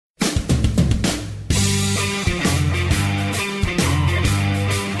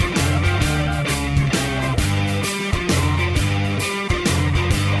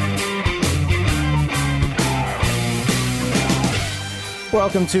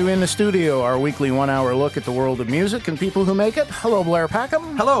welcome to In the Studio, our weekly one-hour look at the world of music and people who make it. Hello, Blair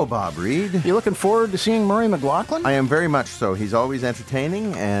Packham. Hello, Bob Reed. You looking forward to seeing Murray McLaughlin? I am very much so. He's always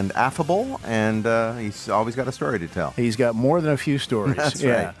entertaining and affable, and he's always got a story to tell. He's got more than a few stories. That's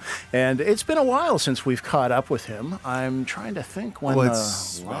right. And it's been a while since we've caught up with him. I'm trying to think when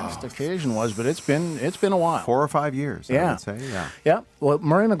the last occasion was, but it's been a while. 4 or 5 years, I would say. Yeah. Well,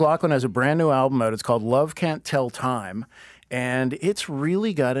 Murray McLaughlin has a brand new album out. It's called Love Can't Tell Time. And it's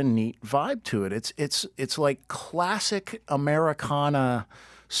really got a neat vibe to it. It's like classic Americana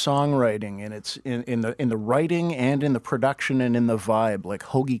songwriting, and it's in the writing and in the production and in the vibe, like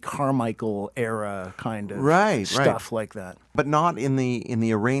Hoagy Carmichael era kind of stuff like that. But not in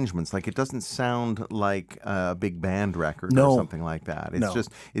the arrangements. Like, it doesn't sound like a big band record or something like that.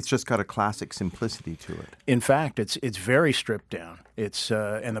 It's just got a classic simplicity to it. In fact, it's very stripped down. It's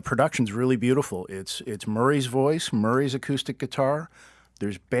and the production's really beautiful. It's Murray's voice, Murray's acoustic guitar.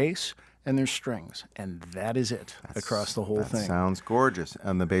 There's bass. And there's strings, and that is it across the whole thing. Sounds gorgeous.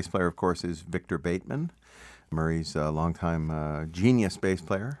 And the bass player, of course, is Victor Bateman, Murray's longtime genius bass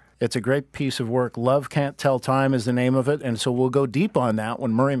player. It's a great piece of work. Love Can't Tell Time is the name of it, and so we'll go deep on that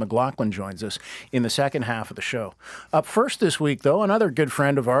when Murray McLaughlin joins us in the second half of the show. Up first this week, though, another good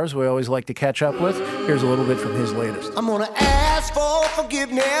friend of ours we always like to catch up with. Here's a little bit from his latest. I'm gonna ask for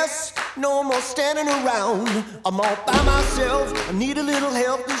forgiveness, no more standing around. I'm all by myself, I need a little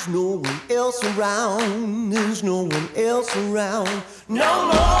help, there's no one else around. There's no one else around. No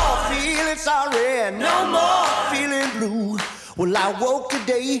more feeling sorry, no more feeling blue. Well, I woke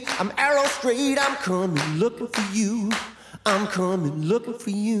today, I'm arrow straight, I'm coming looking for you. I'm coming looking for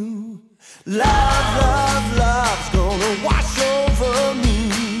you. Love, love, love's gonna wash over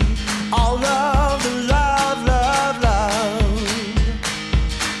me. All love, the love, love, love.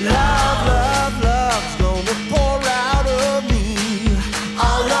 Love, love, love's gonna pour out of me.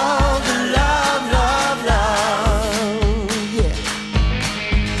 All love, the love, love, love. Yeah.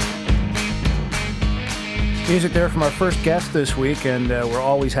 Music there from our first guest this week, and we're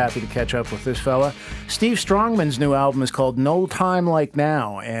always happy to catch up with this fella. Steve Strongman's new album is called No Time Like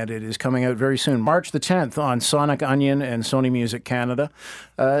Now, and it is coming out very soon, March the 10th on Sonic Onion and Sony Music Canada.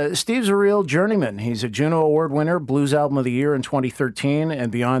 Steve's a real journeyman. He's a Juno Award winner, Blues Album of the Year in 2013, and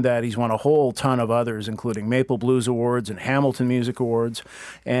beyond that, he's won a whole ton of others, including Maple Blues Awards and Hamilton Music Awards.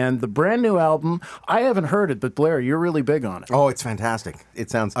 And the brand new album, I haven't heard it, but Blair, you're really big on it. Oh, it's fantastic. It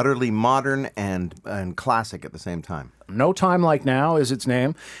sounds utterly modern and classic at the same time. No Time Like Now is its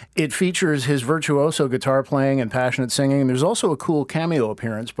name. It features his virtuoso guitar playing and passionate singing. There's also a cool cameo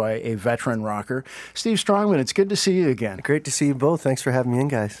appearance by a veteran rocker. Steve Strongman, it's good to see you again. Great to see you both. Thanks for having me in,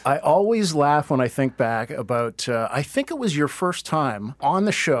 guys. I always laugh when I think back about, I think it was your first time on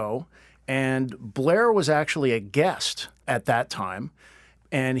the show, and Blair was actually a guest at that time.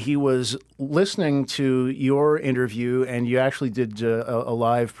 And he was listening to your interview, and you actually did a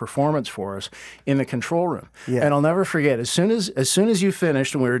live performance for us in the control room. Yeah. And I'll never forget, as soon as you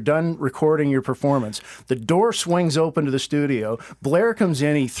finished and we were done recording your performance, the door swings open to the studio. Blair comes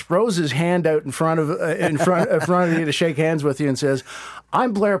in, he throws his hand out in front of you to shake hands with you and says,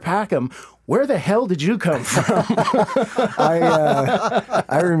 "I'm Blair Packham. Where the hell did you come from?"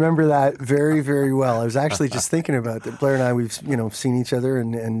 I remember that very, very well. I was actually just thinking about that. Blair and I, we've seen each other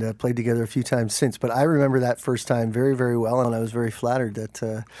and played together a few times since. But I remember that first time very, very well, and I was very flattered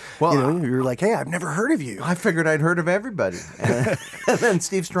that you were like, "Hey, I've never heard of you." I figured I'd heard of everybody, and then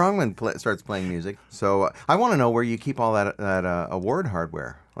Steve Strongman starts playing music. So I want to know where you keep all that award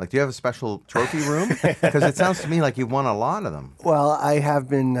hardware. Like, do you have a special trophy room? Because it sounds to me like you've won a lot of them. Well, I have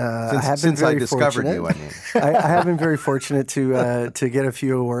been. Since I discovered you, I mean, I have been very fortunate to get a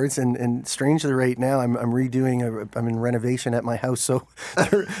few awards, and strangely, right now I'm redoing. I'm in renovation at my house, so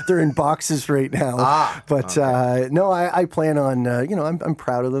they're in boxes right now. No, I plan on. I'm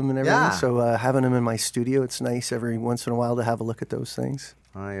proud of them and everything. Yeah. So having them in my studio, it's nice every once in a while to have a look at those things.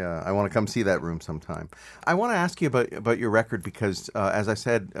 I want to come see that room sometime. I want to ask you about your record because, as I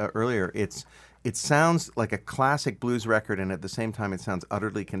said earlier, it sounds like a classic blues record, and at the same time, it sounds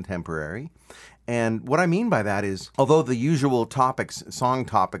utterly contemporary. And what I mean by that is, although the usual song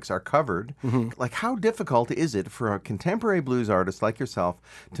topics are covered, like how difficult is it for a contemporary blues artist like yourself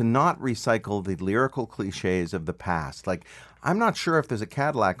to not recycle the lyrical cliches of the past? Like, I'm not sure if there's a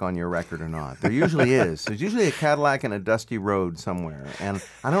Cadillac on your record or not. There usually is. There's usually a Cadillac in a dusty road somewhere. And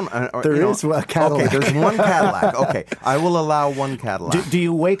I don't... There is a Cadillac. Okay, there's one Cadillac. Okay, I will allow one Cadillac. Do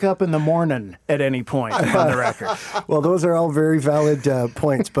you wake up in the morning at any point on the record? Well, those are all very valid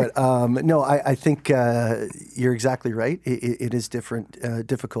points. But no, I think you're exactly right. It is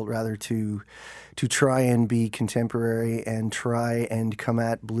difficult rather to try and be contemporary and try and come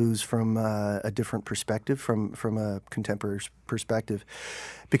at blues from a different perspective, from a contemporary perspective,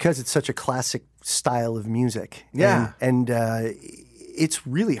 because it's such a classic style of music. Yeah. And it's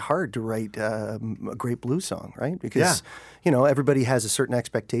really hard to write a great blues song, right? Because, everybody has a certain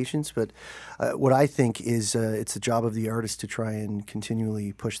expectations, but what I think is it's the job of the artist to try and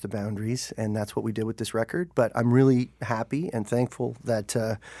continually push the boundaries, and that's what we did with this record. But I'm really happy and thankful that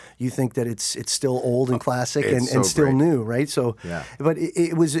you think that it's still old and classic and so still great. new, right? So, Yeah. but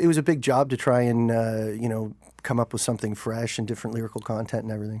it was a big job to try and, come up with something fresh and different lyrical content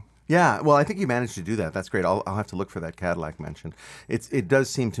and everything. Yeah, well, I think you managed to do that. That's great. I'll have to look for that Cadillac mention. It does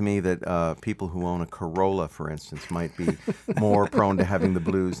seem to me that people who own a Corolla, for instance, might be more prone to having the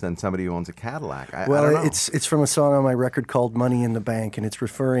blues than somebody who owns a Cadillac. I don't know. It's from a song on my record called "Money in the Bank," and it's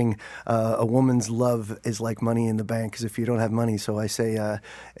referring a woman's love is like money in the bank, because if you don't have money, so I say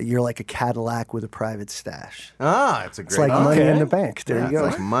you're like a Cadillac with a private stash. It's a great. It's like money in the bank. There you go.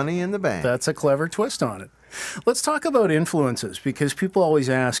 It's like money in the bank. That's a clever twist on it. Let's talk about influences, because people always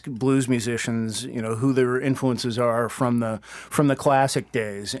ask blues musicians, who their influences are from the classic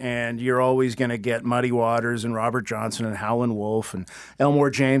days, and you're always going to get Muddy Waters and Robert Johnson and Howlin' Wolf and Elmore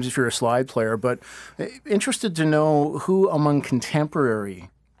James if you're a slide player. But interested to know who among contemporary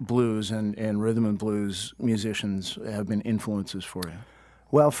blues and rhythm and blues musicians have been influences for you.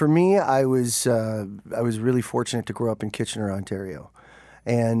 Well, for me, I was really fortunate to grow up in Kitchener, Ontario.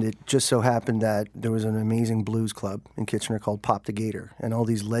 And it just so happened that there was an amazing blues club in Kitchener called Pop the Gator, and all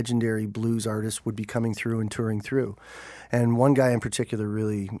these legendary blues artists would be coming through and touring through. And one guy in particular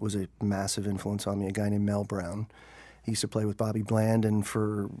really was a massive influence on me, a guy named Mel Brown. He used to play with Bobby Bland, and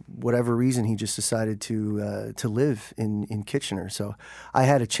for whatever reason, he just decided to live in Kitchener. So I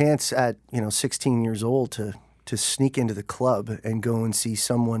had a chance at 16 years old to sneak into the club and go and see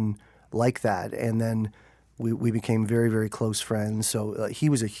someone like that, and then we became very, very close friends. So he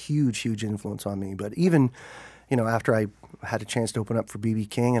was a huge, huge influence on me. But even, after I had a chance to open up for B.B.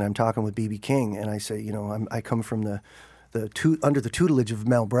 King, and I'm talking with B.B. King, and I say, I come from under the tutelage of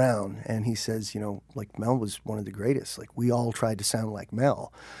Mel Brown, and he says, Mel was one of the greatest. Like, we all tried to sound like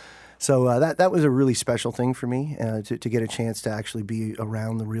Mel. So that was a really special thing for me, to get a chance to actually be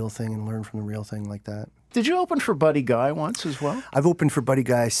around the real thing and learn from the real thing like that. Did you open for Buddy Guy once as well? I've opened for Buddy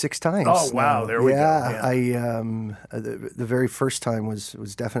Guy 6 times. Oh, wow, there we go. Yeah, the very first time was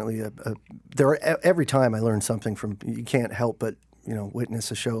definitely every time I learned something from, you can't help but,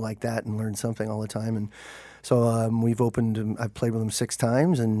 witness a show like that and learn something all the time. And so I've played with him 6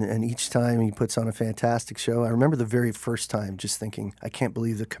 times, and each time he puts on a fantastic show. I remember the very first time just thinking, I can't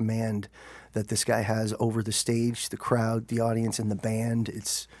believe the command that this guy has over the stage, the crowd, the audience, and the band.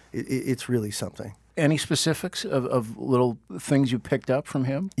 It's really something. Any specifics of little things you picked up from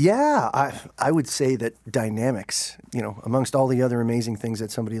him? Yeah, I would say that dynamics, amongst all the other amazing things that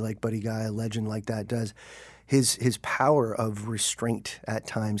somebody like Buddy Guy, a legend like that, does, his power of restraint at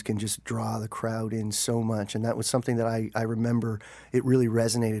times can just draw the crowd in so much. And that was something that I remember, it really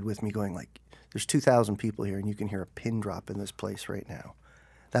resonated with me, going like, there's 2,000 people here and you can hear a pin drop in this place right now.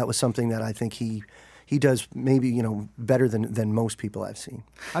 That was something that I think he does maybe, better than most people I've seen.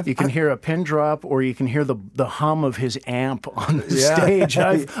 You can hear a pin drop, or you can hear the hum of his amp on the stage.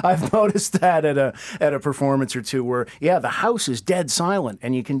 I've noticed that at a performance or two where, the house is dead silent,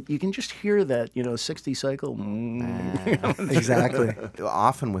 and you can just hear that, 60 cycle. Exactly.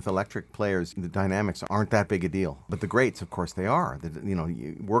 Often with electric players, the dynamics aren't that big a deal. But the greats, of course, they are.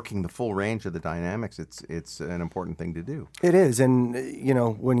 Working the full range of the dynamics, it's an important thing to do. It is, and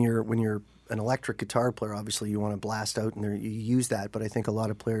when you're an electric guitar player, obviously you want to blast out, and you use that. But I think a lot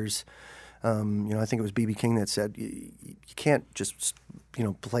of players, I think it was B.B. King that said, you can't just,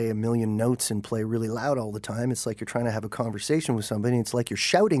 play a million notes and play really loud all the time. It's like you're trying to have a conversation with somebody. It's like you're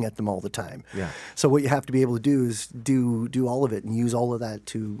shouting at them all the time. Yeah. So what you have to be able to do is do all of it and use all of that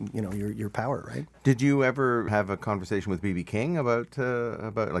to, your power, right? Did you ever have a conversation with B.B. King about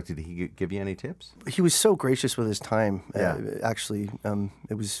did he give you any tips? He was so gracious with his time. Yeah. Actually,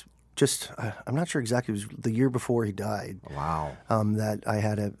 it was just, I'm not sure exactly, it was the year before he died. Wow. That I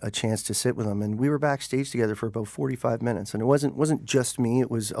had a chance to sit with him, and we were backstage together for about 45 minutes, and it wasn't just me, it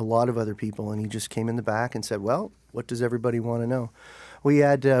was a lot of other people, and he just came in the back and said, well, what does everybody want to know? We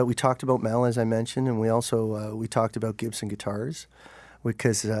talked about Mel, as I mentioned, and we also we talked about Gibson guitars,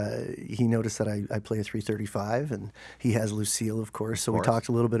 because he noticed that I play a 335, and he has Lucille, of course, so we talked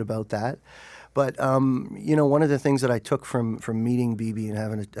a little bit about that. But, one of the things that I took from meeting BB and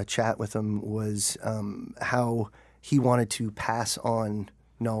having a chat with him was how he wanted to pass on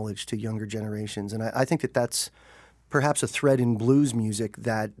knowledge to younger generations. And I think that's perhaps a thread in blues music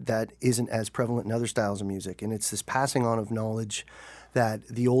that isn't as prevalent in other styles of music. And it's this passing on of knowledge that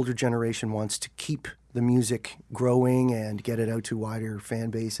the older generation wants to keep the music growing and get it out to wider fan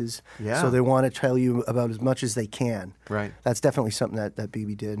bases. Yeah. So they want to tell you about as much as they can. Right. That's definitely something that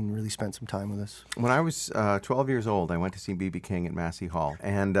BB did and really spent some time with us. When I was 12 years old, I went to see B.B. King at Massey Hall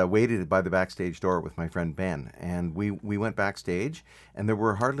and waited by the backstage door with my friend Ben. And we went backstage, and there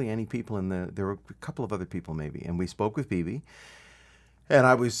were hardly any people there were a couple of other people maybe, and we spoke with B.B. And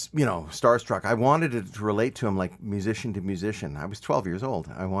I was, starstruck. I wanted it to relate to him like musician to musician. I was 12 years old.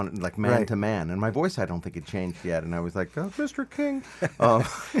 I wanted like man to man. And my voice, I don't think had changed yet. And I was like, Mr. King,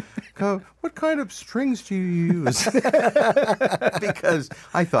 what kind of strings do you use? Because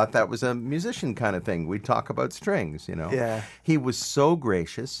I thought that was a musician kind of thing. We'd talk about strings, Yeah. He was so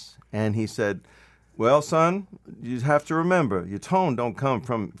gracious. And he said, well, son, you have to remember, your tone don't come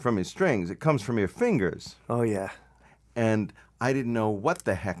from your strings. It comes from your fingers. Oh, yeah. And I didn't know what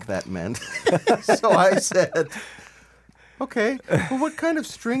the heck that meant. So I said, okay, well, what kind of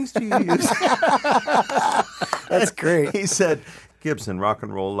strings do you use? That's great. He said, Gibson, rock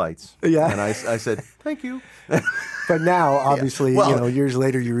and roll lights. Yeah. And I said, thank you. But now, obviously, Well, years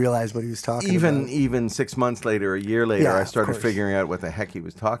later, you realize what he was talking about. Even 6 months later, a year later, Yeah, I of started course. figuring out what the heck he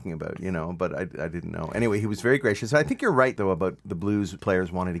was talking about, but I didn't know. Anyway, he was very gracious. I think you're right, though, about the blues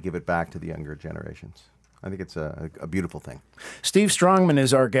players wanting to give it back to the younger generations. I think it's a beautiful thing. Steve Strongman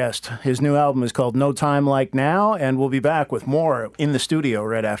is our guest. His new album is called No Time Like Now, and we'll be back with more in the studio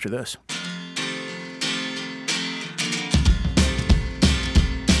right after this.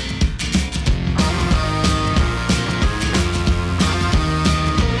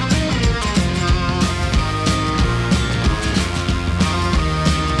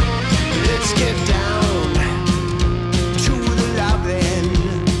 Let's get down to the loving.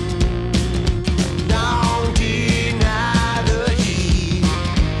 Don't deny the heat.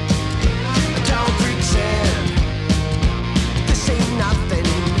 Don't pretend this ain't nothing.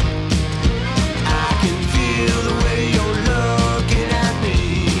 I can feel the way you're looking at me.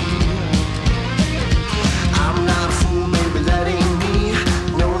 I'm not a fool, maybe that ain't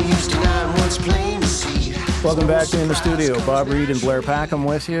me. No use denying what's plain to see. Welcome back to In the Studio. Bob Reed and Blair Packham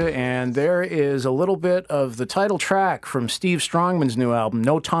with you, and there is a little bit of the title track from Steve Strongman's new album,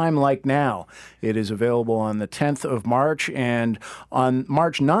 No Time Like Now. It is available on the 10th of March, and on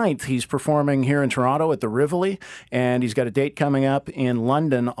March 9th, he's performing here in Toronto at the Rivoli, and he's got a date coming up in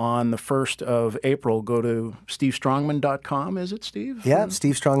London on the 1st of April. Go to stevestrongman.com, is it, Steve? Yeah,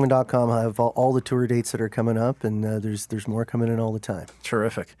 stevestrongman.com. I have all the tour dates that are coming up, and there's more coming in all the time.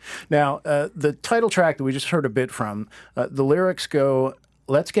 Terrific. Now, the title track that we just heard a bit from, the lyrics go,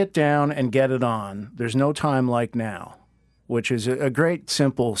 let's get down and get it on. There's no time like now, which is a great,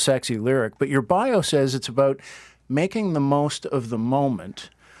 simple, sexy lyric. But your bio says it's about making the most of the moment.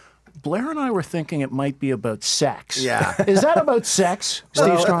 Blair and I were thinking it might be about sex. Yeah. Is that about sex,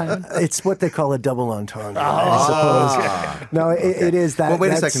 Steve Strongman? It's what they call a double entendre, I suppose. No, it is that. Well, wait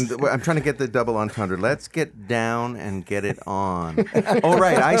a that's- second. I'm trying to get the double entendre. Let's get down and get it on. Oh,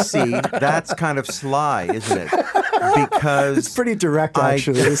 right. I see. That's kind of sly, isn't it? Because It's pretty direct,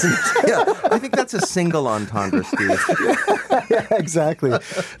 actually, isn't it? yeah, I think that's a single entendre, Steve. Yeah, exactly.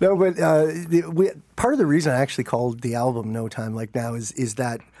 No, but part of the reason I actually called the album "No Time Like Now" is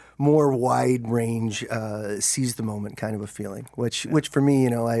that more wide range, seize the moment kind of a feeling. Which for me,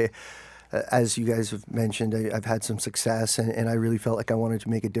 as you guys have mentioned, I've had some success, and I really felt like I wanted to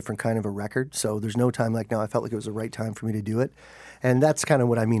make a different kind of a record. So there's no time like now. I felt like it was the right time for me to do it. And that's kind of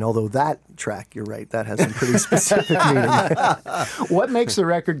what I mean. Although that track, you're right, that has some pretty specific meaning. What makes the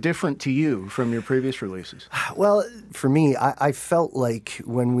record different to you from your previous releases? Well, for me, I felt like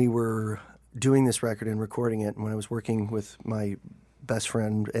when we were doing this record and recording it, and when I was working with my best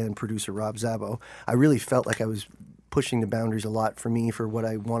friend and producer, Rob Zabo, I really felt like I was pushing the boundaries a lot for me, for what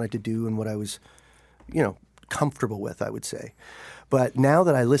I wanted to do and what I was, comfortable with, I would say. But now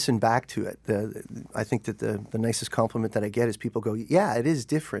that I listen back to it, I think that the nicest compliment that I get is people go, yeah, it is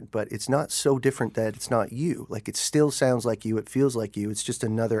different, but it's not so different that it's not you. Like, it still sounds like you, it feels like you. It's just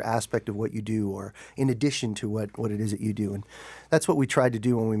another aspect of what you do, or in addition to what it is that you do. And that's what we tried to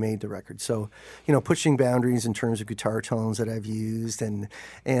do when we made the record. So, pushing boundaries in terms of guitar tones that I've used, and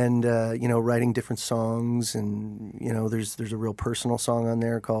writing different songs. And, there's a real personal song on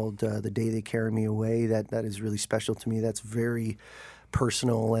there called The Day They Carry Me Away. That is really special to me. That's very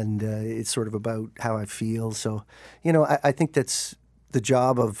personal, and it's sort of about how I feel. So, I think that's the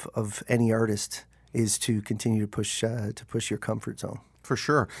job of any artist, is to continue to push your comfort zone. For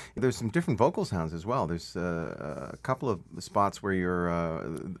sure. There's some different vocal sounds as well. There's a couple of spots where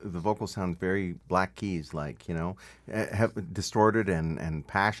the vocals sound very Black Keys, like, have distorted and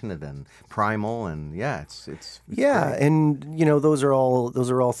passionate and primal, and it's yeah, great. And those are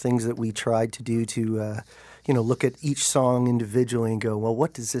all things that we tried to do to look at each song individually and go, well,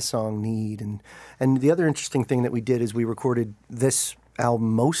 what does this song need? And the other interesting thing that we did is we recorded this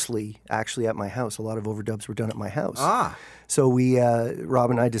album mostly actually at my house. A lot of overdubs were done at my house. So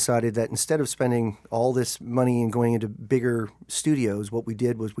Rob and I decided that instead of spending all this money and going into bigger studios, what we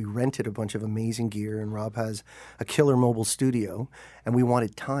did was we rented a bunch of amazing gear, and Rob has a killer mobile studio, and we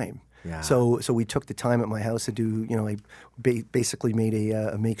wanted time. Yeah. So we took the time at my house to do, I basically made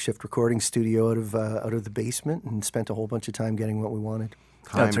a makeshift recording studio out of the basement and spent a whole bunch of time getting what we wanted.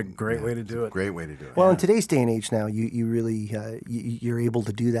 That's a great way to do it. Great way to do it. Well, in today's day and age now, you really you're able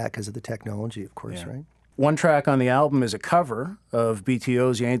to do that because of the technology, of course, right? One track on the album is a cover of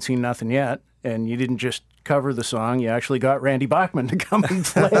BTO's "You Ain't Seen Nothing Yet," and you didn't just cover the song; you actually got Randy Bachman to come and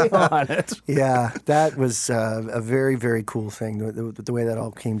play on it. Yeah, that was a very, very cool thing. The way that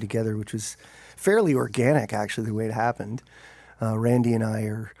all came together, which was fairly organic, actually, the way it happened. Randy and I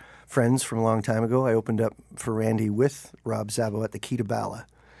are friends from a long time ago. I opened up for Randy with Rob Zabo at the Key to Bala.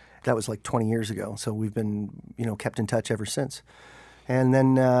 That was like 20 years ago, so we've been, kept in touch ever since. And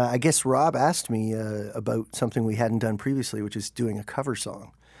then I guess Rob asked me about something we hadn't done previously, which is doing a cover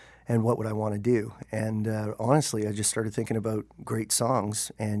song, and what would I want to do. And honestly, I just started thinking about great songs,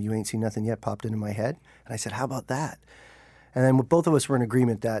 and You Ain't Seen Nothing Yet popped into my head. And I said, how about that? And then both of us were in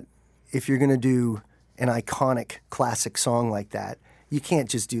agreement that if you're going to do an iconic classic song like that, you can't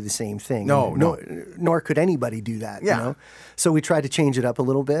just do the same thing. No. Nor could anybody do that, So we tried to change it up a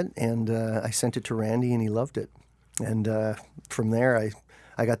little bit, and I sent it to Randy, and he loved it. And from there,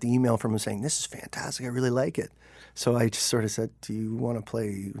 I got the email from him saying, this is fantastic, I really like it. So I just sort of said, do you want to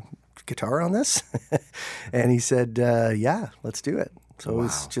play guitar on this? And he said, yeah, let's do it. So it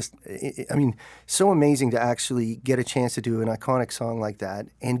was just, so amazing to actually get a chance to do an iconic song like that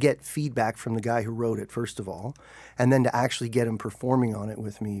and get feedback from the guy who wrote it, first of all, and then to actually get him performing on it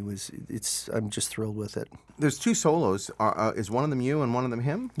with me I'm just thrilled with it. There's two solos. Is one of them you and one of them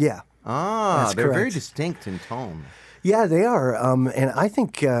him? Yeah. They're correct. very distinct in tone. Yeah, they are, and I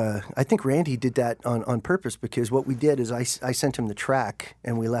think Randy did that on purpose, because what we did is I sent him the track,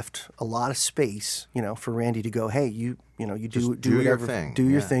 and we left a lot of space, for Randy to go, hey, you do your whatever, thing. do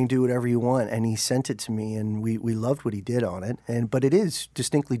your thing, do whatever you want, and he sent it to me, and we loved what he did on it, but it is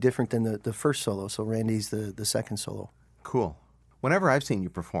distinctly different than the first solo. So Randy's the second solo. Cool. Whenever I've seen you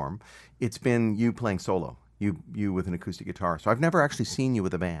perform, it's been you playing solo, you with an acoustic guitar. So I've never actually seen you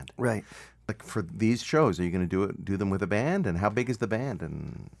with a band. Right. Like for these shows, are you going to do them with a band? And how big is the band?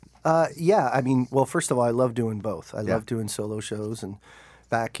 And yeah, well, first of all, I love doing both. I love doing solo shows, and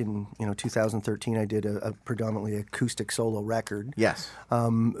back in 2013, I did a predominantly acoustic solo record. Yes.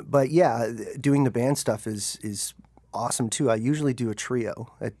 But yeah, doing the band stuff is awesome too. I usually do a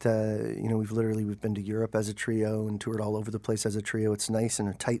trio. We've been to Europe as a trio and toured all over the place as a trio. It's nice and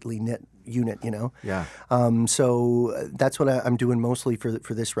a tightly knit unit, Yeah. So that's what I'm doing mostly for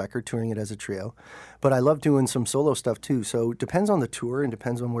this record, touring it as a trio. But I love doing some solo stuff too. So it depends on the tour and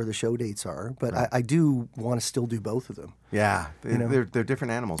depends on where the show dates are. But right. I do want to still do both of them. Yeah, they're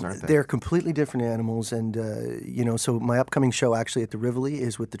different animals, aren't they? They're completely different animals, and so my upcoming show actually at the Rivoli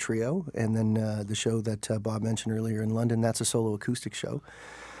is with the trio, and then the show that Bob mentioned earlier in London, that's a solo acoustic show.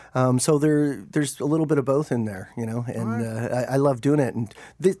 So there's a little bit of both in there, and right. I love doing it. And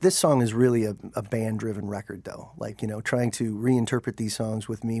this song is really a band-driven record, though. Like, trying to reinterpret these songs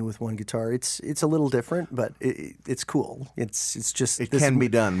with me with one guitar, it's a little different, but it's cool. It's just it can be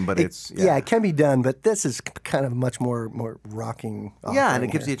done, but it can be done. But this is kind of much more rocking. Yeah, and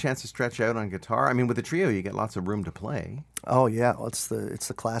it gives you a chance to stretch out on guitar. I mean, with the trio, you get lots of room to play. Oh yeah, well, it's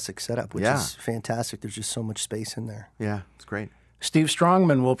the classic setup, which is fantastic. There's just so much space in there. Yeah, it's great. Steve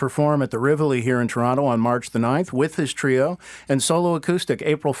Strongman will perform at the Rivoli here in Toronto on March the 9th with his trio, and solo acoustic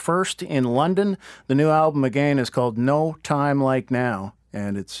April 1st in London. The new album, again, is called No Time Like Now,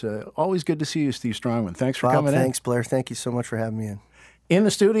 and it's always good to see you, Steve Strongman. Thanks for coming in. Thanks, Blair. Thank you so much for having me in. In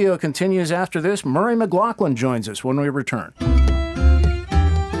the studio continues after this. Murray McLaughlin joins us when we return.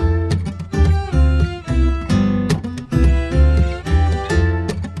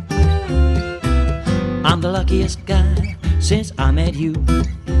 I'm the luckiest guy since I met you,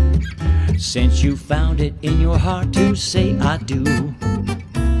 since you found it in your heart to say I do.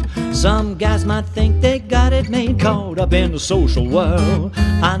 Some guys might think they got it made, caught up in the social world.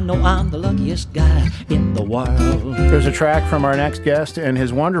 I know I'm the luckiest guy in the world. There's a track from our next guest and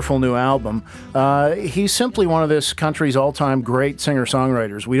his wonderful new album. He's simply one of this country's all-time great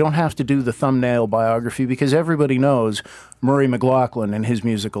singer-songwriters. We don't have to do the thumbnail biography because everybody knows Murray McLaughlin and his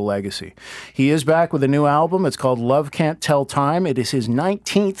musical legacy. He is back with a new album. It's called Love Can't Tell Time. It is his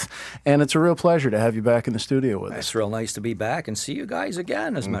 19th, and it's a real pleasure to have you back in the studio with us. It's real nice to be back and see you guys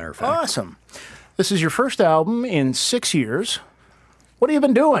again, as a matter of fact. Awesome. This is your first album in 6 years. What have you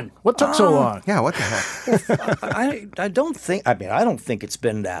been doing? What took so long? Yeah, what the heck? I don't think it's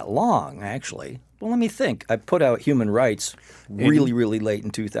been that long, actually. Well, let me think. I put out Human Rights really late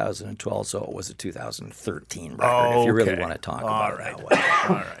in 2012, so it was a 2013 record, if you really want to talk about it that way.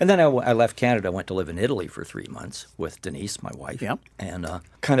 All right. And then I left Canada. I went to live in Italy for 3 months with Denise, my wife, Yep. and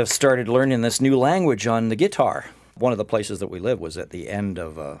kind of started learning this new language on the guitar. One of the places that we lived was at the end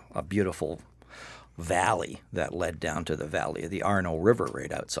of a beautiful valley that led down to the valley of the Arno River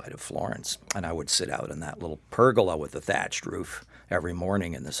right outside of Florence. And I would sit out in that little pergola with the thatched roof every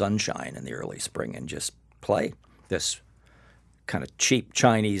morning in the sunshine in the early spring and just play this kind of cheap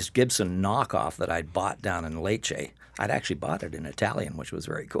Chinese Gibson knockoff that I'd bought down in Lecce. I'd actually bought it in Italian, which was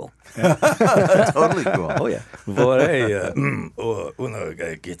very cool. Totally cool. Oh, yeah. Vorrei una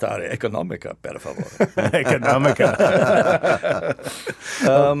chitarra economica, per favore.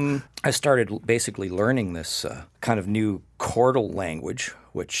 I started basically learning this kind of new chordal language,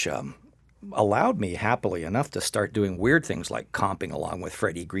 which allowed me, happily enough, to start doing weird things like comping along with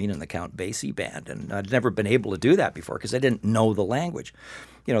Freddie Green and the Count Basie Band. And I'd never been able to do that before because I didn't know the language.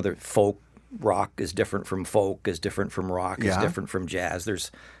 You know, the folk rock is different from folk, is different from rock, is different from jazz.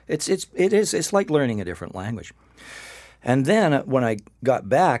 It's like learning a different language. And then when I got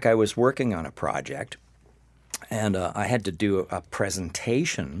back, I was working on a project, and I had to do a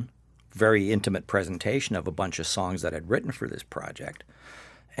presentation, very intimate presentation of a bunch of songs that I'd written for this project,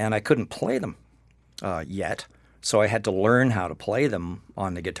 and I couldn't play them yet. So I had to learn how to play them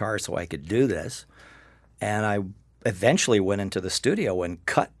on the guitar so I could do this. And I eventually went into the studio and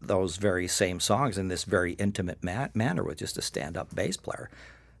cut those very same songs in this very intimate manner with just a stand-up bass player.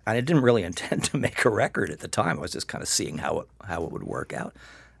 And I didn't really intend to make a record at the time. I was just kind of seeing how it would work out.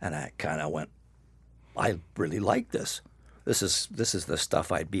 And I kind of went, I really like this. This is the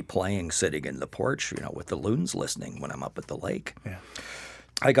stuff I'd be playing sitting in the porch, with the loons listening when I'm up at the lake. Yeah.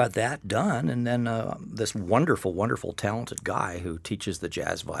 I got that done, and then this wonderful, wonderful, talented guy who teaches the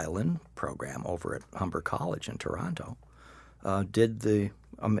jazz violin program over at Humber College in Toronto did the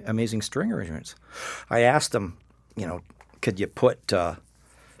amazing string arrangements. I asked him, could you put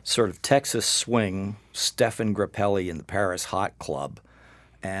sort of Texas swing, Stephen Grappelli in the Paris Hot Club,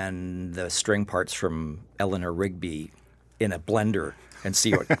 and the string parts from Eleanor Rigby in a blender and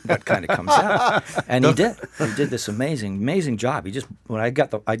see what kind of comes out. And he did. He did this amazing job. I'd get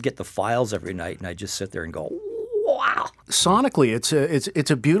the files every night, and I'd just sit there and go, wow. Sonically,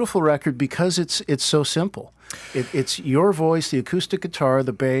 it's a beautiful record because it's so simple. It's your voice, the acoustic guitar,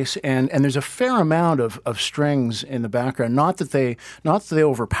 the bass, and there's a fair amount of strings in the background. Not that they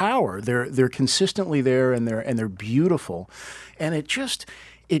overpower. They're consistently there, and they're beautiful, and it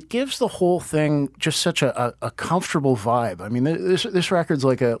gives the whole thing just such a comfortable vibe. I mean, this record's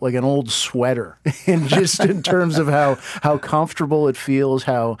like an old sweater, in terms of how comfortable it feels,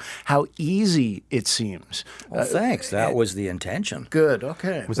 how easy it seems. Well, thanks. That was the intention. Good.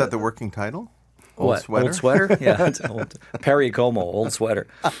 Okay. Was that the working title? Old Sweater? Old Sweater? Yeah, it's old. Perry Como, Old Sweater.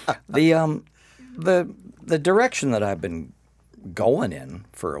 The direction that I've been going in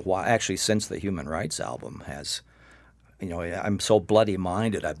for a while, actually since the Human Rights album, has. I'm so bloody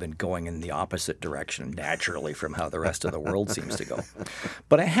minded, I've been going in the opposite direction naturally from how the rest of the world seems to go.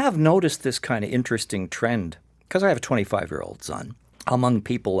 But I have noticed this kind of interesting trend, because I have a 25-year-old son, among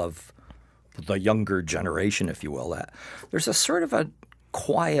people of the younger generation, if you will, that there's a sort of a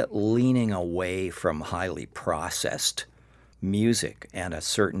quiet leaning away from highly processed music and a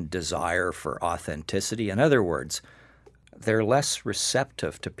certain desire for authenticity. In other words, they're less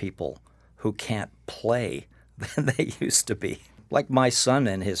receptive to people who can't play than they used to be. Like my son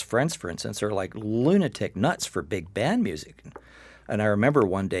and his friends, for instance, are like lunatic nuts for big band music. And I remember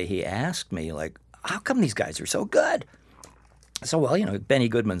one day he asked me, how come these guys are so good? So, well, Benny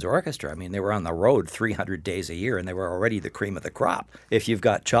Goodman's orchestra, they were on the road 300 days a year, and they were already the cream of the crop. If you've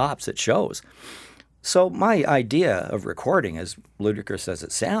got chops, it shows. So my idea of recording, as ludicrous as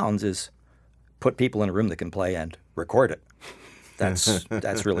it sounds, is put people in a room that can play and record it.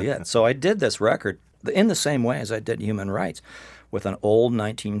 That's really it. So I did this record in the same way as I did Human Rights, with an old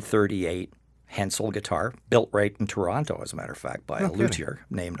 1938 Hensel guitar, built right in Toronto, as a matter of fact, by a luthier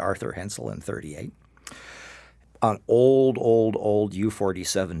named Arthur Hensel in 1938. An old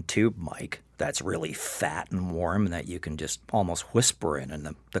U47 tube mic that's really fat and warm and that you can just almost whisper in.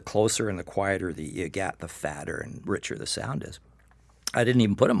 And the closer and the quieter that you get, the fatter and richer the sound is. I didn't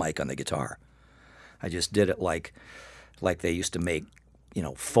even put a mic on the guitar. I just did it like they used to make,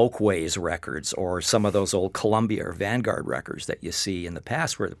 Folkways records or some of those old Columbia or Vanguard records that you see in the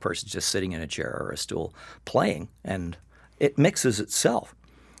past where the person's just sitting in a chair or a stool playing, and it mixes itself.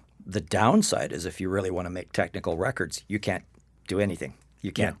 The downside is if you really want to make technical records, you can't do anything.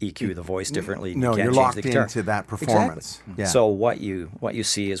 You can't EQ the voice differently. No, you can't you're change locked the guitar. into that performance. Exactly. Yeah. So what you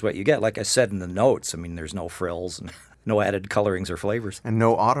see is what you get. Like I said in the notes, I mean, there's no frills and no added colorings or flavors. And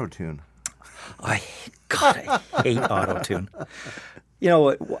no auto-tune. I hate auto-tune.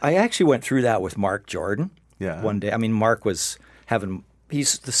 I actually went through that with Mark Jordan one day. I mean, Mark was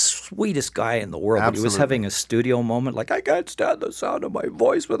he's the sweetest guy in the world. But he was having a studio moment, like, I can't stand the sound of my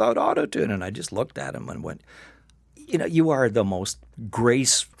voice without auto-tune. And I just looked at him and went, you are the most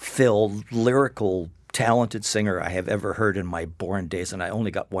grace-filled, lyrical, talented singer I have ever heard in my born days. And I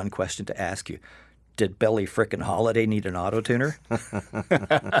only got one question to ask you. Did Billy frickin' Holiday need an auto-tuner?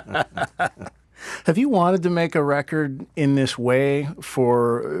 Have you wanted to make a record in this way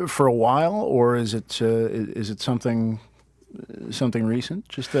for a while, or is it something recent?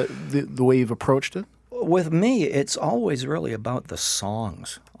 Just the way you've approached it? With me, it's always really about the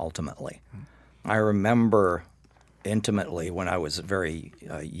songs. Ultimately, I remember intimately when I was very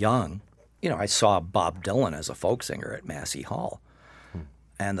young. I saw Bob Dylan as a folk singer at Massey Hall.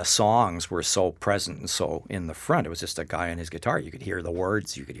 And the songs were so present and so in the front. It was just a guy and his guitar. You could hear the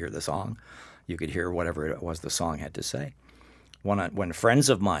words. You could hear the song. You could hear whatever it was the song had to say. When friends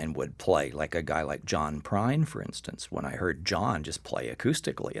of mine would play, like a guy like John Prine, for instance, when I heard John just play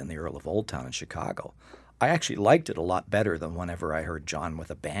acoustically in the Earl of Old Town in Chicago, I actually liked it a lot better than whenever I heard John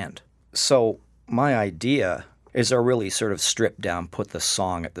with a band. So my idea is to really sort of strip down, put the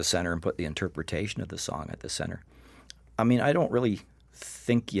song at the center and put the interpretation of the song at the center. I mean, I don't really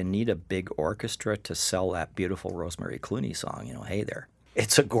think you need a big orchestra to sell that beautiful Rosemary Clooney song, Hey There.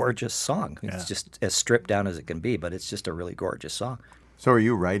 It's a gorgeous song. It's just as stripped down as it can be, but it's just a really gorgeous song. So are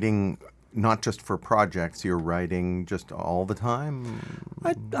you writing not just for projects, you're writing just all the time?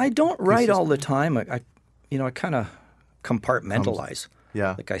 I don't write all the time. I kind of compartmentalize.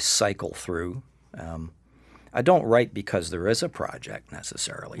 Like I cycle through. I don't write because there is a project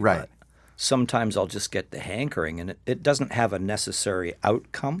necessarily. Right. But sometimes I'll just get the hankering, and it doesn't have a necessary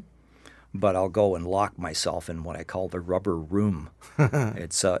outcome, but I'll go and lock myself in what I call the rubber room.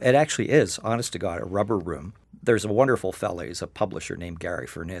 It actually is, honest to God, a rubber room. There's a wonderful fellow, he's a publisher named Gary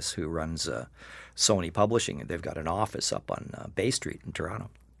Furness, who runs Sony Publishing. They've got an office up on Bay Street in Toronto.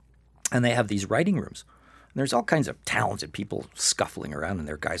 And they have these writing rooms. And there's all kinds of talented people scuffling around, and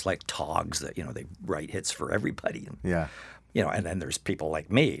there are guys like Togs that, they write hits for everybody. And, and then there's people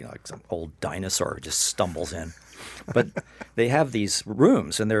like me, like some old dinosaur who just stumbles in. But they have these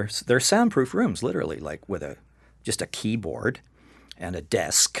rooms, and they're soundproof rooms, literally, like with just a keyboard and a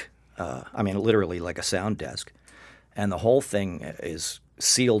desk. Literally like a sound desk. And the whole thing is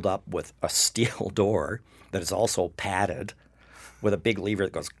sealed up with a steel door that is also padded with a big lever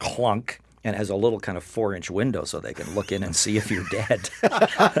that goes clunk and has a little kind of 4-inch window so they can look in and see if you're dead.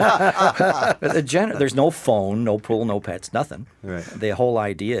 There's no phone, no pool, no pets, nothing. Right. The whole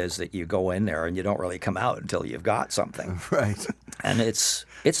idea is that you go in there and you don't really come out until you've got something. Right. And it's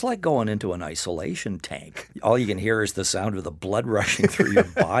like going into an isolation tank. All you can hear is the sound of the blood rushing through your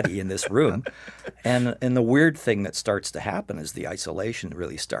body in this room. And the weird thing that starts to happen is the isolation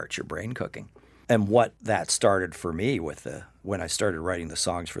really starts your brain cooking. And what that started for me when I started writing the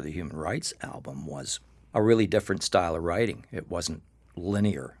songs for the Human Rights album was a really different style of writing. It wasn't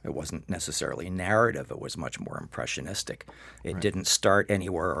linear. It wasn't necessarily narrative. It was much more impressionistic. It didn't start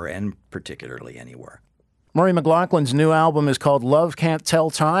anywhere or end particularly anywhere. Murray McLauchlan's new album is called Love Can't Tell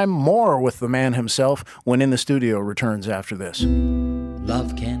Time. More with the man himself when In the Studio returns after this.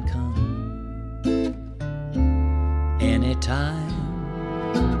 Love can come anytime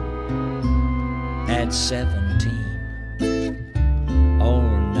at 17 or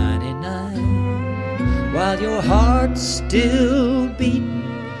 99, while your heart's still beating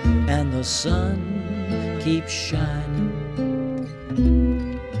and the sun keeps shining.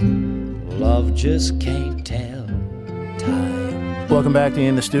 Love just can't tell time. Welcome back to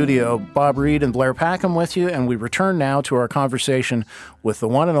In the Studio. Bob Reed and Blair Packham with you, and we return now to our conversation with the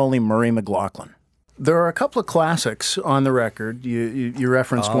one and only Murray McLauchlan. There are a couple of classics on the record. You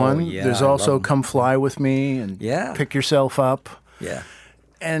referenced one. There's also Come Fly With Me and Pick Yourself Up. Yeah.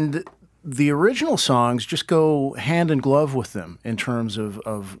 And the original songs just go hand in glove with them in terms of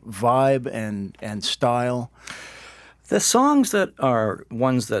vibe and style. The songs that are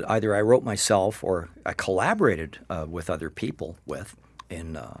ones that either I wrote myself or I collaborated with other people with,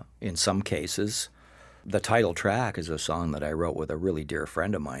 in some cases, the title track is a song that I wrote with a really dear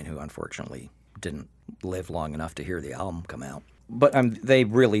friend of mine who unfortunately didn't live long enough to hear the album come out. But they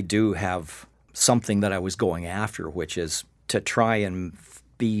really do have something that I was going after, which is to try and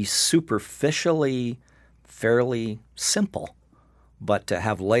be superficially fairly simple, but to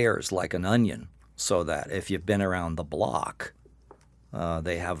have layers like an onion so that if you've been around the block,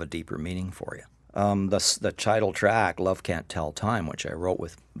 they have a deeper meaning for you. The title track, Love Can't Tell Time, which I wrote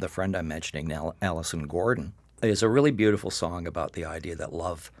with the friend I'm mentioning, Allison Gordon, is a really beautiful song about the idea that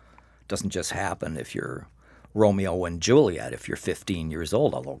love doesn't just happen if you're Romeo and Juliet, if you're 15 years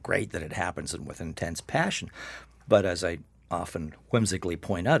old, although great that it happens with intense passion. But as I often whimsically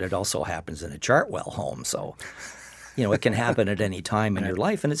point out, it also happens in a Chartwell home. So, it can happen at any time in your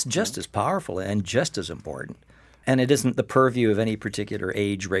life, and it's just as powerful and just as important. And it isn't the purview of any particular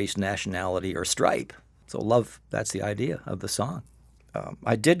age, race, nationality, or stripe. So love, that's the idea of the song.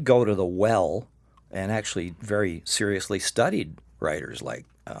 I did go to the well and actually very seriously studied writers like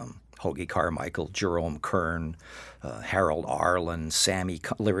Hoagy Carmichael, Jerome Kern, Harold Arlen,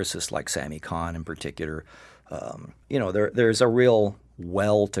 lyricists like Sammy Kahn in particular. There's a real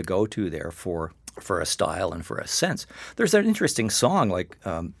well to go to there for a style and for a sense. There's an interesting song, like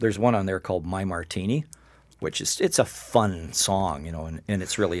there's one on there called My Martini, which it's a fun song, and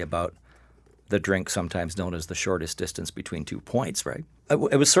it's really about the drink sometimes known as the shortest distance between 2 points, right? It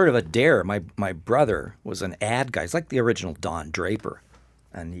was sort of a dare. My brother was an ad guy. He's like the original Don Draper,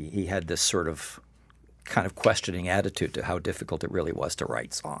 and he had this sort of kind of questioning attitude to how difficult it really was to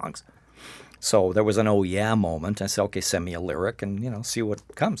write songs. So there was an oh yeah moment. I said, okay, send me a lyric and, see what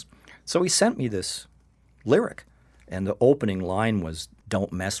comes. So he sent me this lyric, and the opening line was,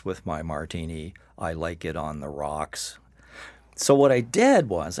 "Don't mess with my martini, I like it on the rocks." So what I did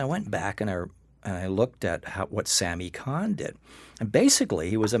was I went back and I looked at what Sammy Kahn did. And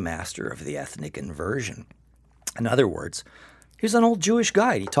basically he was a master of the ethnic inversion. In other words, he was an old Jewish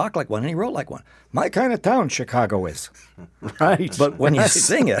guy. He talked like one and he wrote like one. My kind of town Chicago is. Right. But when you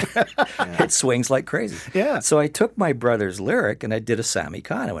sing it, it swings like crazy. Yeah. So I took my brother's lyric and I did a Sammy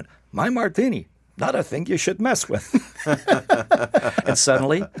Kahn. I went, "My martini, not a thing you should mess with." And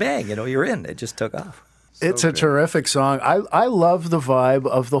suddenly, bang, you're in. It just took off. It's a terrific song. I love the vibe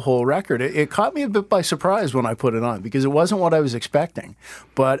of the whole record. It caught me a bit by surprise when I put it on because it wasn't what I was expecting.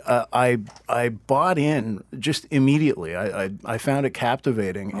 But I bought in just immediately. I found it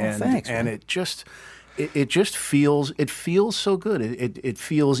captivating, Thanks, and man. it just feels so good. It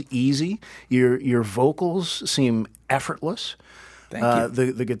feels easy. Your vocals seem effortless. Thank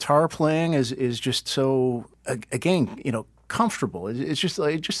you. The guitar playing is just so again, comfortable. It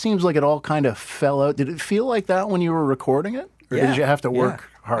just seems like it all kind of fell out. Did it feel like that when you were recording it, or did you have to work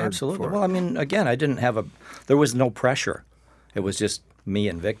hard? Absolutely. For it? Well, I mean, again, there was no pressure. It was just me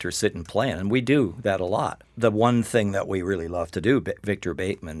and Victor sitting playing, and we do that a lot. The one thing that we really love to do, Victor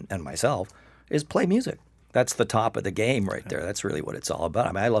Bateman and myself, is play music. That's the top of the game right there. That's really what it's all about.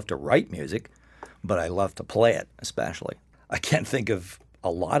 I mean, I love to write music, but I love to play it especially. I can't think of a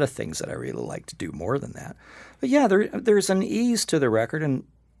lot of things that I really like to do more than that. But yeah, there's an ease to the record, and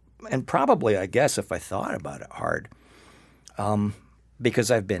probably, I guess, if I thought about it hard, because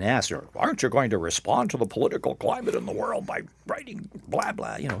I've been asked, aren't you going to respond to the political climate in the world by writing blah,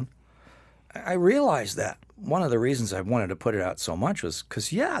 blah, I realized that one of the reasons I wanted to put it out so much was because,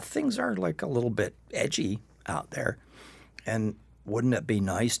 things are like a little bit edgy out there, and wouldn't it be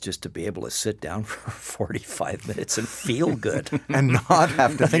nice just to be able to sit down for 45 minutes and feel good? And not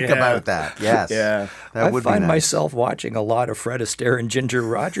have to think about that. Yes. Yeah. That would I find be nice. myself watching a lot of Fred Astaire and Ginger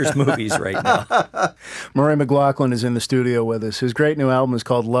Rogers movies right now. Murray McLaughlin is in the studio with us. His great new album is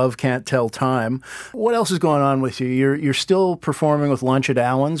called Love Can't Tell Time. What else is going on with you? You're still performing with Lunch at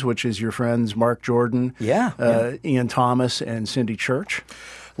Allen's, which is your friends Mark Jordan, Ian Thomas, and Cindy Church.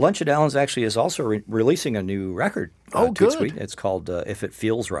 Lunch at Allen's actually is also releasing a new record. Oh, good. Sweet. It's called If It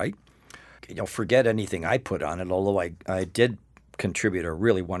Feels Right. Forget anything I put on it, although I did contribute a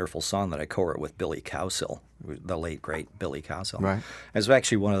really wonderful song that I co-wrote with Billy Cowsill, the late, great Billy Cowsill. Right. It's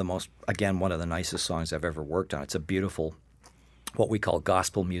actually one of the nicest songs I've ever worked on. It's a beautiful, what we call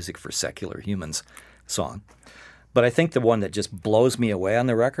gospel music for secular humans song. But I think the one that just blows me away on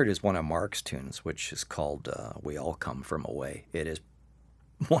the record is one of Mark's tunes, which is called We All Come From Away. It is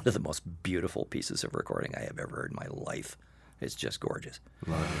one of the most beautiful pieces of recording I have ever heard in my life. It's just gorgeous.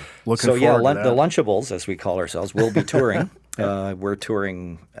 Looking So yeah, forward to that. the Lunchables, as we call ourselves, will be touring. We're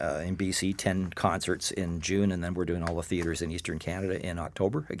touring in BC, 10 concerts in June, and then we're doing all the theaters in Eastern Canada in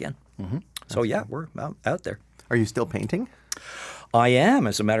October again. So yeah, we're out there. Are you still painting? I am,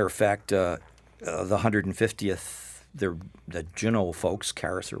 as a matter of fact, the 150th, the Juno folks,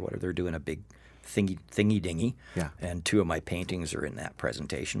 Karis or whatever, they're doing a big thingy dingy. Yeah. And 2 of my paintings are in that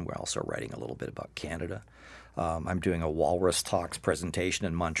presentation. We're also writing a little bit about Canada. I'm doing a Walrus Talks presentation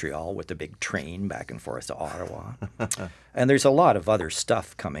in Montreal with the big train back and forth to Ottawa. And there's a lot of other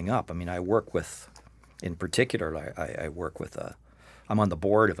stuff coming up. I mean, I work with, in particular, I work with I'm on the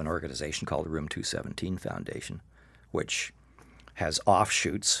board of an organization called Room 217 Foundation, which has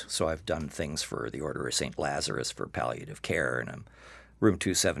offshoots. So I've done things for the Order of St. Lazarus for palliative care, and Room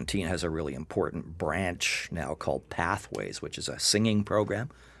 217 has a really important branch now called Pathways, which is a singing program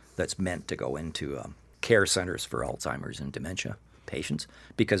that's meant to go into care centers for Alzheimer's and dementia patients.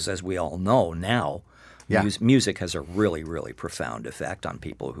 Because as we all know now, music has a really, really profound effect on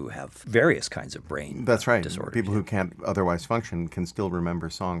people who have various kinds of brain That's right. disorders. People who can't otherwise function can still remember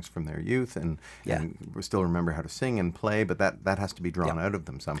songs from their youth and still remember how to sing and play, but that has to be drawn out of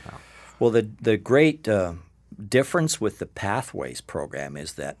them somehow. Well, the great difference with the Pathways program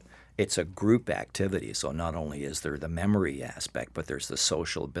is that it's a group activity. So not only is there the memory aspect, but there's the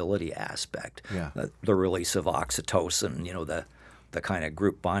sociability aspect. Yeah. The release of oxytocin, the kind of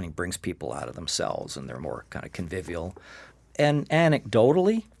group bonding brings people out of themselves, and they're more kind of convivial. And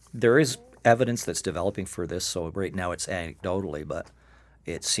anecdotally, there is evidence that's developing for this. So right now it's anecdotally, but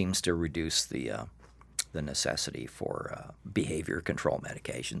it seems to reduce the necessity for behavior control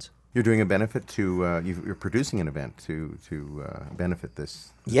medications. You're doing a benefit to you're producing an event to benefit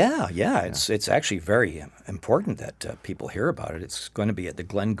this. Yeah. It's actually very important that people hear about it. It's going to be at the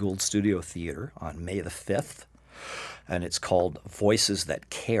Glenn Gould Studio Theatre on May the 5th, and it's called Voices That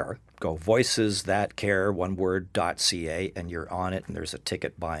Care. Go voicesthatcare, one word.ca, and you're on it, and there's a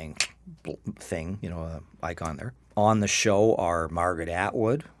ticket buying thing, icon there. On the show are Margaret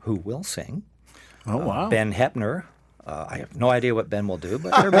Atwood, who will sing. Oh, wow. Ben Heppner. I have no idea what Ben will do,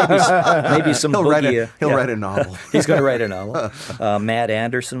 but there may be some He'll boogie. write a novel. He's going to write a novel. Matt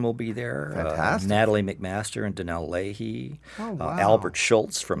Anderson will be there. Fantastic. Natalie McMaster and Danelle Leahy. Oh, wow. Albert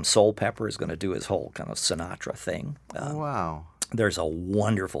Schultz from Soul Pepper is going to do his whole kind of Sinatra thing. Wow. There's a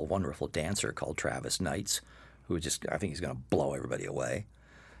wonderful, wonderful dancer called Travis Knights, who I think he's going to blow everybody away.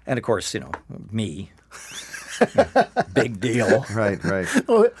 And of course, me. Big deal. Right.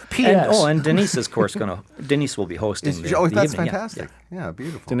 Oh, P.S. And Denise is, of course, Denise will be hosting the That's evening. fantastic. Yeah,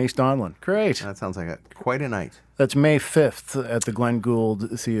 beautiful. Denise Donlin. Great. That sounds like quite a night. That's May 5th at the Glenn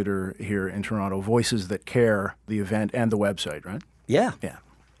Gould Theatre here in Toronto. Voices That Care, the event and the website, right? Yeah. Yeah.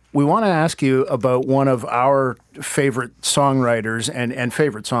 We want to ask you about one of our favorite songwriters and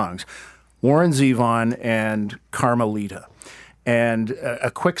favorite songs, Warren Zevon and Carmelita. And a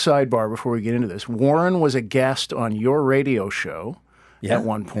quick sidebar before we get into this. Warren was a guest on your radio show at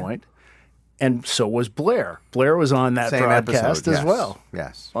one point, and so was Blair. Blair was on that Same broadcast episode, as well.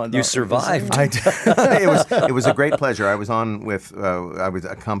 Yes. You survived. It was a great pleasure. I was on with I was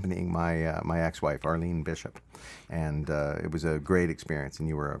accompanying my ex-wife Arlene Bishop, and it was a great experience. And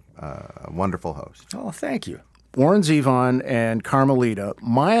you were a wonderful host. Oh, thank you. Warren Zevon and Carmelita.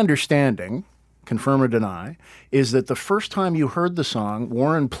 My understanding, confirm or deny, is that the first time you heard the song,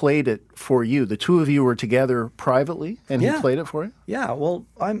 Warren played it for you. The two of you were together privately, and he played it for you? Yeah, well,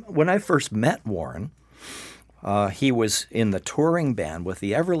 when I first met Warren, he was in the touring band with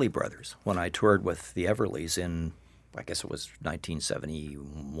the Everly Brothers when I toured with the Everlys in, I guess it was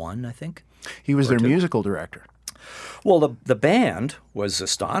 1971, I think. He was their musical director. Well, the band was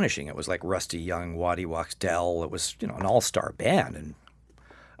astonishing. It was like Rusty Young, Waddy Wachtel. It was, an all-star band. And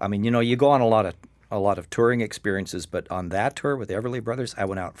I mean, you go on a lot of touring experiences, but on that tour with the Everly Brothers, I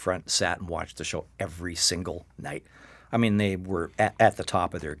went out front, sat and watched the show every single night. I mean, they were at the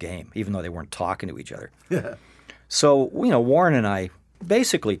top of their game, even though they weren't talking to each other. Yeah. So, Warren and I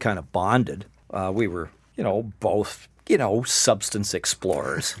basically kind of bonded. We were, both, substance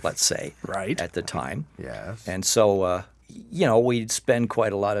explorers, let's say, right, at the time. Yes. And so, we'd spend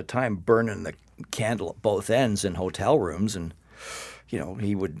quite a lot of time burning the candle at both ends in hotel rooms, and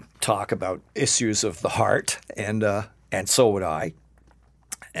he would talk about issues of the heart, and so would I.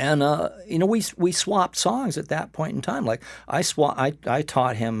 And we swapped songs at that point in time. Like I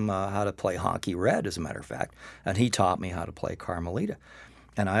taught him how to play Honky Red, as a matter of fact, and he taught me how to play Carmelita.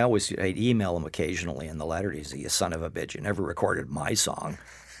 And I'd email him occasionally in the letter. He'd say, "You son of a bitch, you never recorded my song."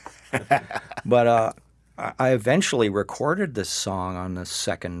 But I eventually recorded this song on the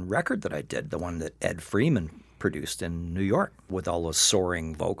second record that I did, the one that Ed Freeman produced in New York with all those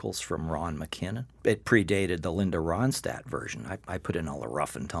soaring vocals from Ron McKinnon. It predated the Linda Ronstadt version. I put in all the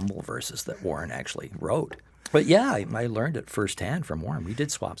rough and tumble verses that Warren actually wrote. But yeah, I learned it firsthand from Warren. We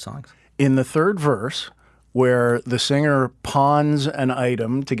did swap songs. In the third verse, where the singer pawns an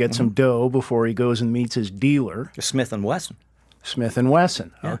item to get some dough before he goes and meets his dealer. Smith & Wesson. Smith &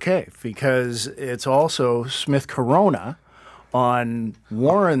 Wesson, okay, because it's also Smith Corona on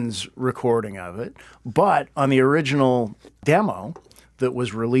Warren's recording of it, but on the original demo that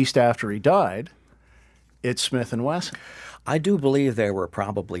was released after he died, it's Smith & Wesson. I do believe they were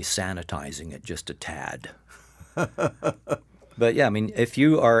probably sanitizing it just a tad. But yeah, I mean, if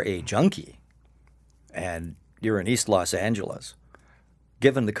you are a junkie and you're in East Los Angeles,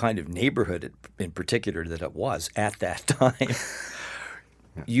 given the kind of neighborhood in particular that it was at that time,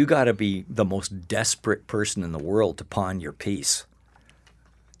 you got to be the most desperate person in the world to pawn your piece,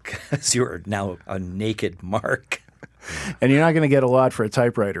 because you are now a naked mark. And you're not going to get a lot for a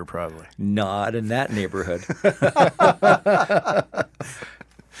typewriter, probably. Not in that neighborhood.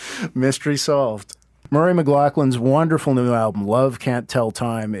 Mystery solved. Murray McLaughlin's wonderful new album, Love Can't Tell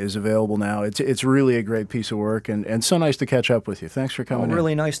Time, is available now. It's really a great piece of work, and so nice to catch up with you. Thanks for coming in.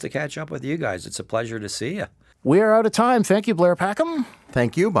 Really nice to catch up with you guys. It's a pleasure to see you. We are out of time. Thank you, Blair Packham.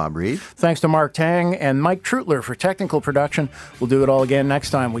 Thank you, Bob Reed. Thanks to Mark Tang and Mike Trutler for technical production. We'll do it all again next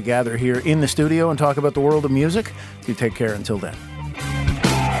time we gather here in the studio and talk about the world of music. You take care until then.